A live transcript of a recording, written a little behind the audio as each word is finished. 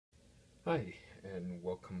Hi, and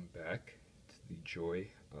welcome back to the joy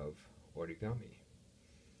of origami.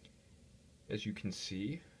 As you can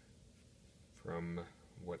see from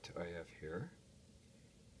what I have here,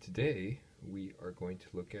 today we are going to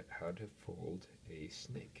look at how to fold a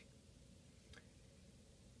snake.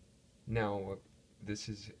 Now, this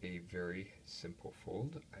is a very simple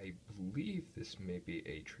fold. I believe this may be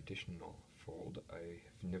a traditional fold. I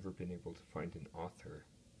have never been able to find an author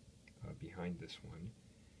behind this one.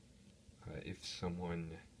 If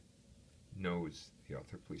someone knows the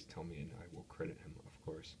author, please tell me and I will credit him, of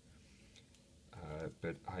course.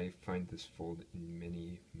 But I find this fold in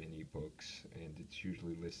many books, and it's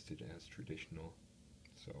usually listed as traditional,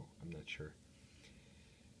 so I'm not sure.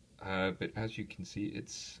 But as you can see,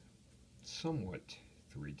 it's somewhat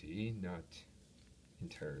 3D, not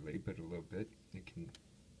entirely, but a little bit. It can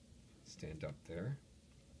stand up there.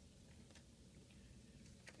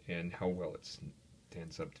 And how well it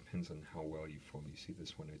stands up depends on how well you fold. You see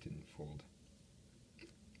this one I didn't fold.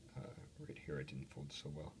 Right here I didn't fold so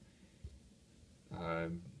well.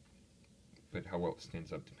 But how well it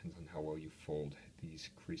stands up depends on how well you fold these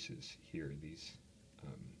creases here, these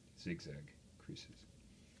zigzag creases.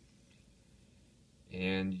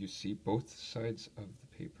 And you see both sides of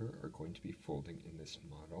the paper are going to be folding in this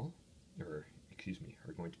model, or excuse me,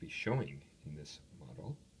 are going to be showing in this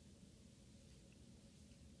model.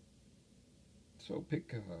 So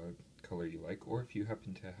pick a color you like, or if you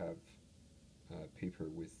happen to have paper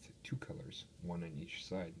with two colors, one on each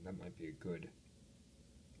side, that might be a good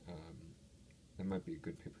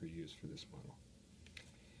paper to use for this model.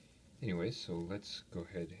 Anyway, so let's go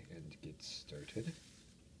ahead and get started.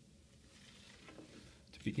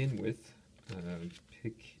 To begin with,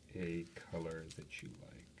 pick a color that you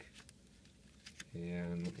like.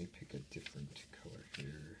 And let me pick a different color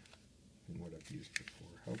here than what I've used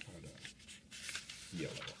before. How about a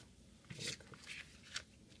yellow color?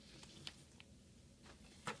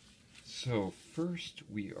 So first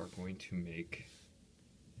we are going to make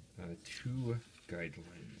two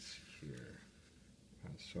guidelines here.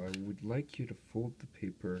 So I would like you to fold the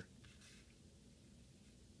paper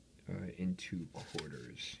into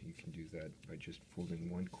quarters. You can do that by just folding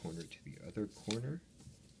one corner to the other corner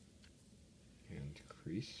and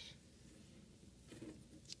crease.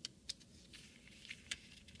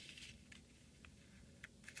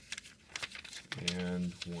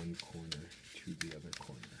 And one corner to the other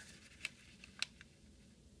corner.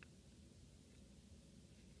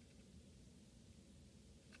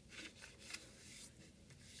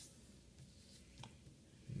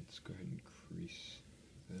 Let's go ahead and crease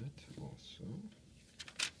that also.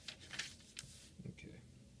 Okay.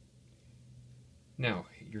 Now,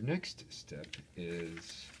 your next step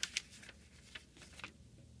is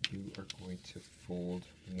you are going to fold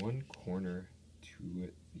one corner to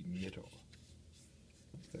the middle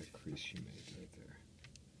of that crease you made right there.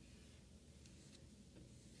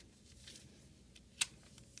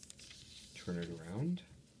 Turn it around,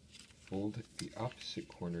 fold the opposite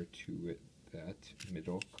corner to that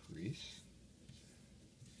middle crease,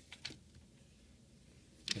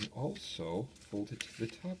 and also fold it to the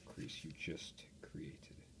top crease you just created.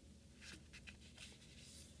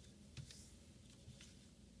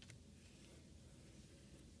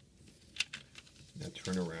 Now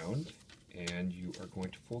turn around, and you are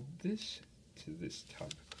going to fold this to this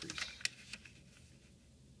top crease.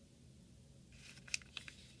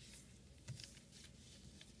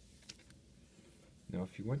 Now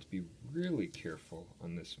if you want to be really careful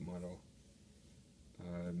on this model,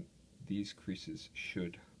 these creases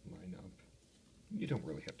should line up. You don't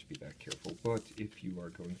really have to be that careful, but if you are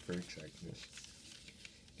going for exactness.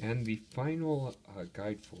 And the final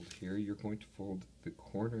guide fold here, you're going to fold the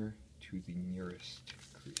corner to the nearest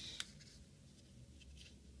crease.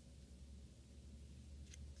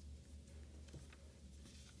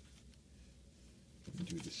 And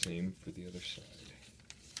do the same for the other side.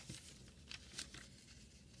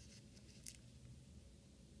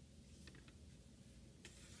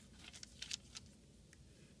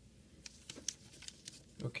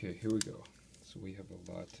 Okay, here we go. So we have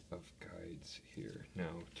a lot of guides here.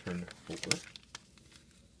 Now turn over.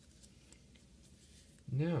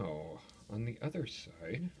 Now, on the other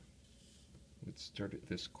side, let's start at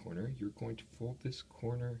this corner. You're going to fold this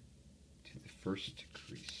corner to the first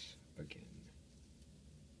crease again.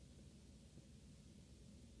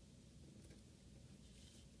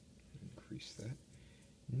 And crease that.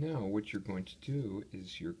 Now what you're going to do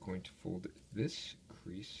is you're going to fold this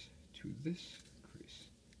crease to this crease.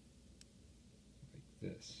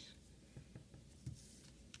 Like this.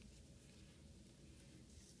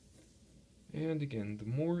 And again, the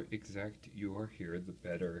more exact you are here, the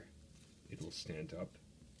better it'll stand up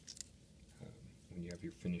when you have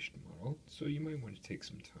your finished model, so you might want to take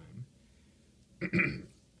some time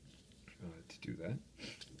to do that.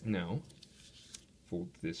 Now, fold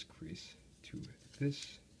this crease to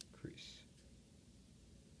this crease.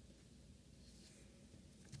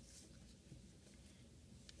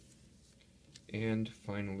 And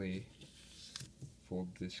finally, fold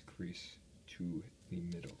this crease to the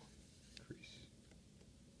middle crease.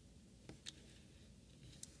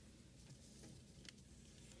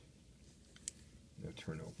 Now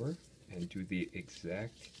turn over and do the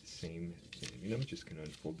exact same thing. And I'm just going to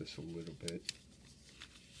unfold this a little bit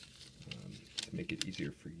to make it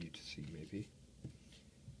easier for you to see, maybe.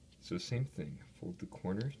 So same thing, fold the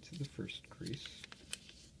corner to the first crease.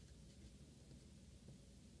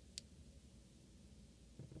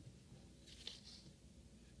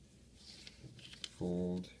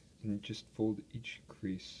 Fold, and just fold each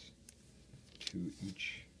crease to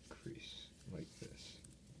each crease, like this.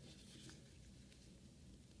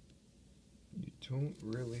 You don't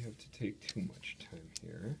really have to take too much time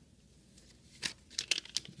here.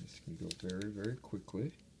 This can go very, very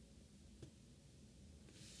quickly.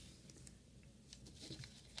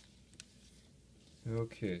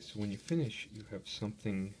 Okay, so when you finish, you have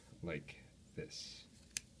something like this.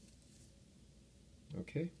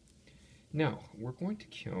 Okay? Now, we're going to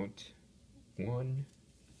count one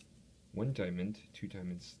diamond, 2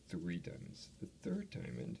 diamonds, 3 diamonds. The third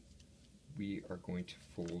diamond, we are going to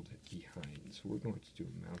fold behind. So we're going to do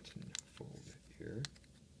a mountain fold here.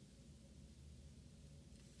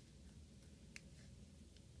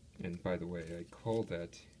 And by the way, I call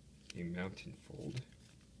that a mountain fold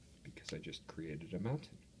because I just created a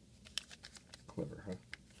mountain. Clever,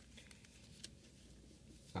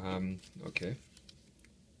 huh? Okay.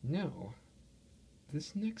 Now,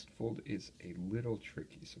 this next fold is a little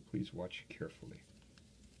tricky, so please watch carefully.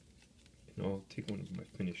 And I'll take one of my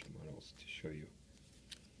finished models to show you.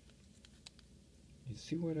 You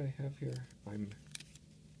see what I have here?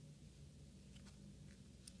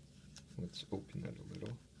 Let's open that a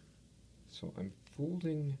little. So I'm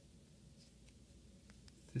folding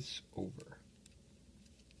this over.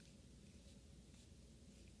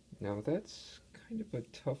 Now that's kind of a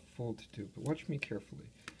tough fold to do, but watch me carefully.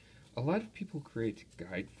 A lot of people create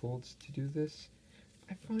guide folds to do this.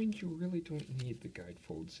 I find you really don't need the guide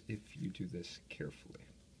folds if you do this carefully.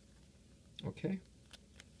 Okay?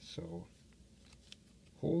 So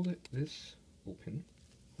hold this open,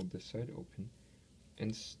 hold this side open,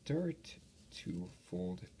 and start to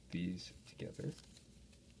fold these together.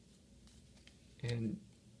 And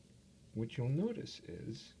what you'll notice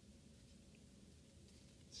is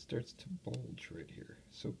it starts to bulge right here.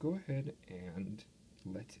 So go ahead and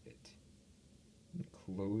let it, and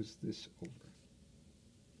close this over.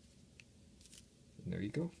 And there you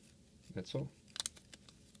go. That's all.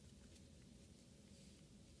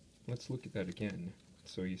 Let's look at that again.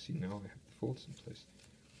 So you see now I have the folds in place.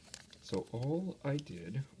 So all I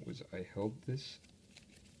did was I held this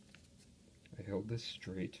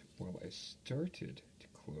straight while I started to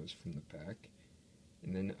close from the back,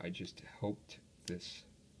 and then I just helped this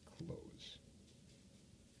close.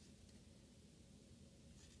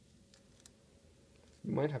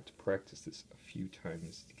 You might have to practice this a few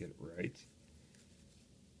times to get it right.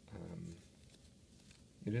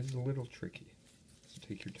 It is a little tricky, so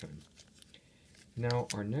take your time. Now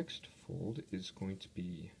our next fold is going to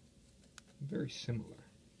be very similar.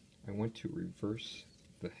 I want to reverse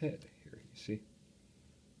the head here, you see?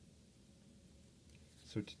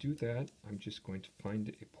 So to do that, I'm just going to find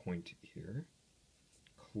a point here,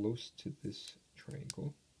 close to this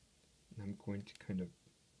triangle, and I'm going to kind of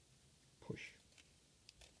push.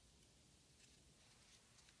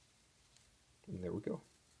 And there we go.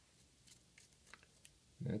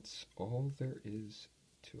 That's all there is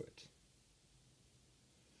to it.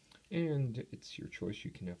 And it's your choice.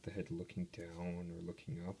 You can have the head looking down or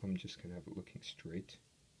looking up. I'm just going to have it looking straight.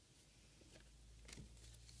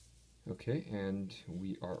 Okay, and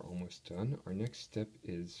we are almost done. Our next step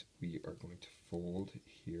is we are going to fold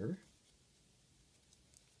here,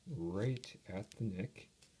 right at the neck,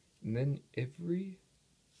 and then every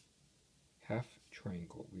half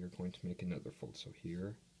triangle we are going to make another fold. So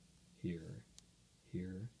here, here,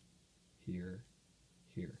 here, here,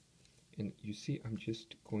 here. And you see I'm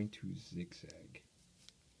just going to zigzag.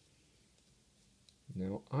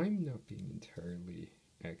 Now I'm not being entirely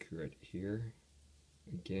accurate here.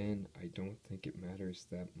 Again, I don't think it matters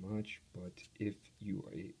that much, but if you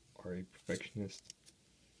are a perfectionist,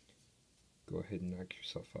 go ahead and knock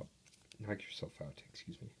yourself out,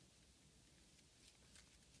 excuse me.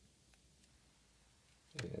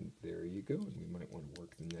 And there you go. And we might want to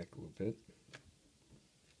work the neck a little bit.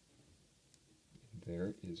 And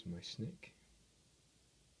there is my snake.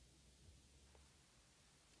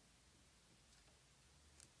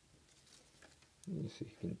 Let me see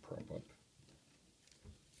if you can prop up.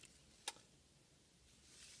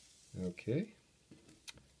 Okay.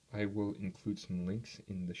 I will include some links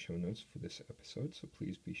in the show notes for this episode, so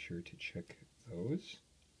please be sure to check those.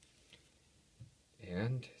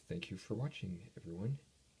 And thank you for watching, everyone.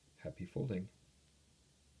 Happy folding.